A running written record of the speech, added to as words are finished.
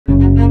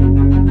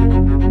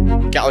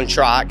get on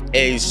track,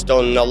 it's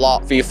done a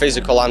lot for your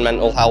physical and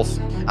mental health,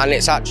 and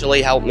it's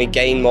actually helped me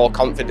gain more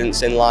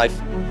confidence in life.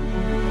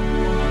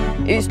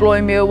 It's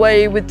blowing me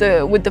away with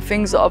the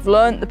things that I've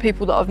learnt, the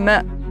people that I've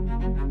met.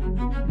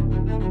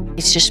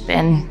 It's just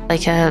been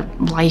like a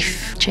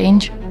life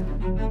change.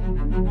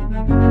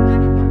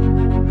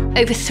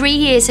 Over 3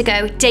 years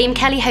ago, Dame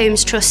Kelly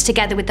Holmes Trust,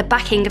 together with the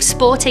backing of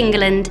Sport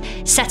England,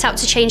 set out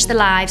to change the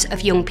lives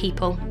of young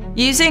people.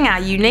 Using our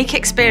unique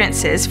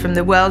experiences from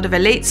the world of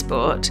elite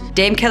sport,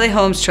 Dame Kelly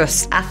Holmes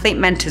Trust's Athlete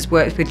Mentors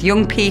works with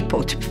young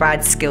people to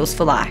provide skills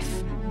for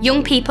life.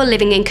 Young people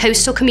living in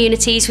coastal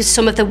communities with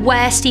some of the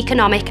worst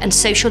economic and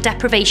social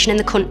deprivation in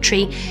the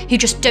country, who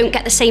just don't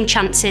get the same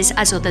chances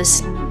as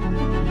others.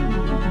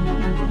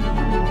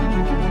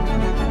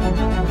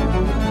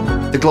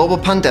 The global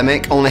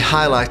pandemic only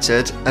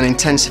highlighted and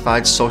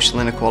intensified social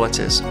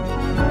inequalities.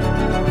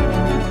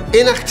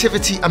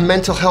 Inactivity and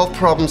mental health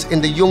problems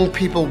in the young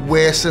people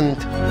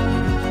worsened.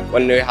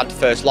 When we had the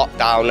first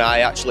lockdown, I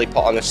actually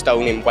put on a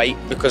stone in weight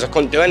because I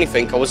couldn't do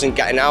anything. I wasn't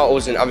getting out, I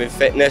wasn't having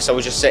fitness, I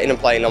was just sitting and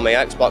playing on my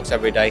Xbox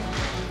every day.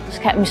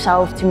 Just kept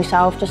myself to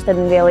myself, just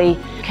didn't really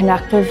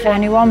connect with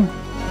anyone.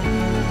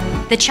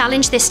 The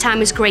challenge this time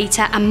was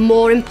greater and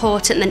more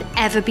important than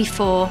ever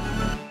before.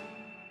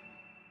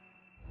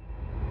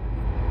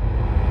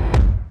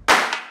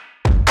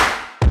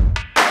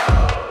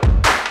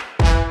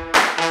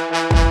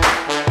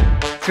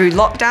 Through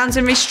lockdowns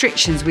and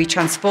restrictions, we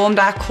transformed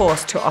our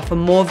course to offer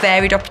more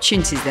varied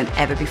opportunities than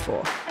ever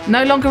before.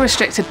 No longer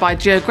restricted by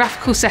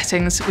geographical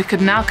settings, we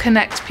could now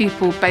connect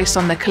people based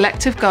on their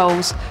collective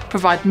goals,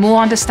 provide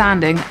more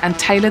understanding and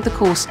tailor the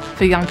course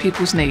for young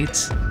people's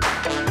needs.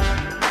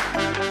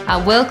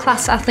 Our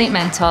world-class athlete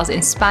mentors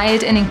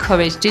inspired and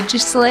encouraged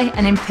digitally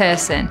and in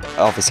person.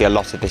 Obviously a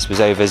lot of this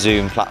was over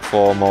Zoom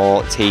platform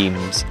or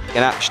Teams, and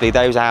actually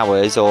those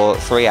hours or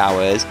 3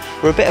 hours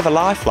were a bit of a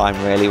lifeline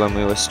really when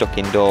we were stuck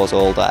indoors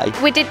all day.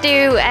 We did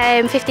do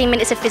 15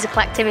 minutes of physical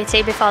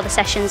activity before the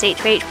sessions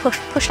each week,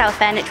 pushed our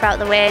furniture out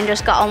the way and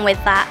just got on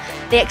with that.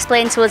 They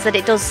explained to us that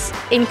it does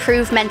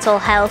improve mental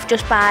health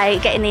just by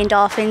getting the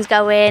endorphins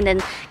going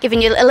and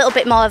giving you a little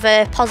bit more of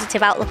a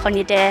positive outlook on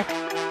your day.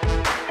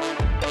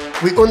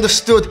 We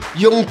understood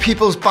young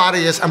people's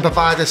barriers and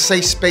provided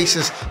safe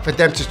spaces for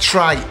them to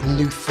try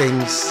new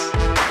things.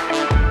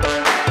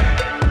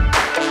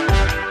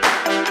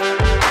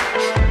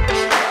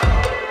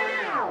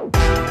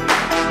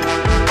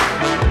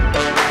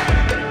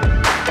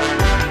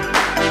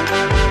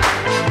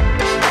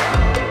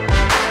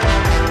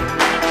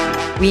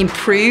 We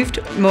improved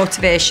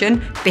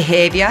motivation,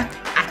 behaviour,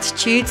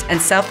 attitudes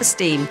and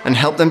self-esteem. And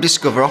help them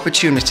discover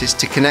opportunities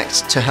to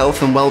connect to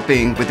health and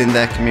well-being within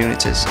their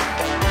communities.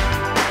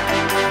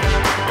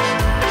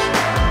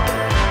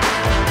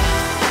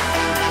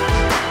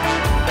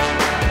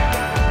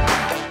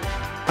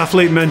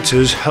 Athlete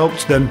Mentors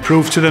helped them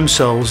prove to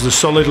themselves the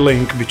solid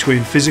link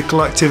between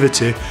physical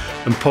activity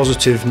and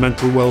positive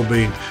mental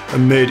well-being,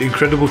 and made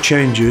incredible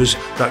changes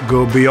that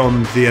go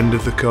beyond the end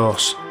of the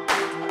course.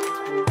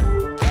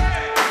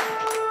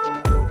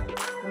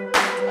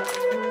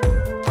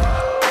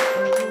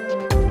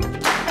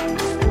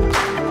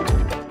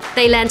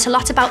 They learnt a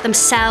lot about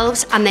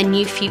themselves and their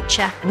new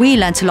future. We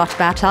learnt a lot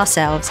about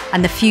ourselves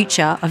and the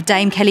future of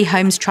Dame Kelly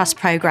Holmes Trust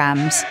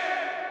programmes.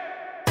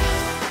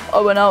 I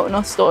went out and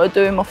I started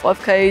doing my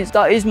 5Ks.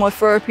 That is my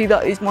therapy,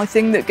 that is my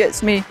thing that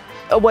gets me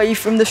away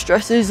from the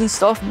stresses and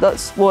stuff.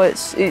 That's why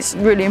it's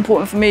really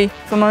important for me,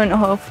 for my mental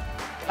health.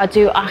 I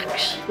do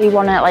actually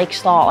want to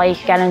start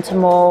getting into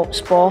more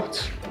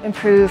sports,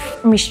 improve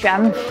my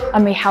strength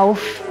and my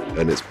health.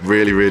 And it's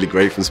really, really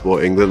great from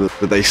Sport England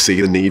that they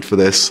see the need for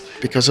this.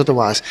 Because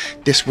otherwise,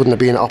 this wouldn't have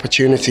been an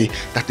opportunity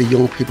that the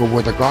young people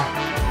would have got.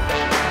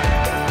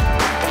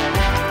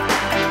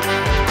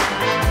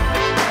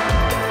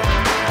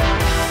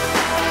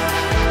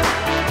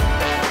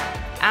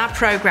 Our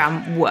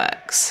programme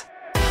works.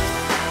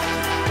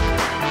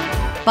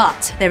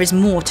 But there is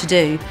more to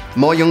do.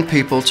 More young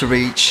people to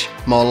reach,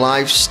 more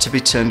lives to be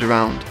turned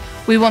around.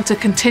 We want to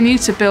continue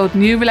to build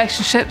new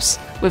relationships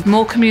with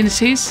more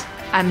communities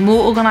and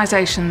more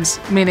organisations,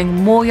 meaning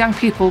more young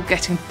people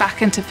getting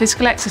back into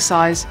physical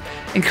exercise,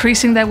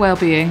 increasing their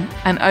well-being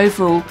and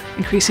overall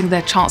increasing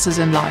their chances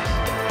in life.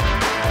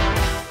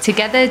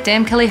 Together,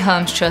 Dame Kelly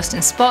Holmes Trust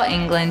and Sport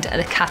England are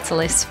the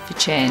catalysts for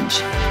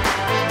change.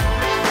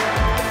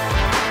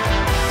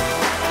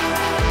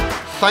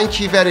 Thank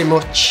you very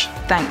much.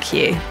 Thank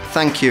you.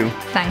 Thank you.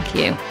 Thank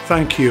you.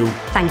 Thank you.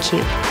 Thank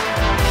you.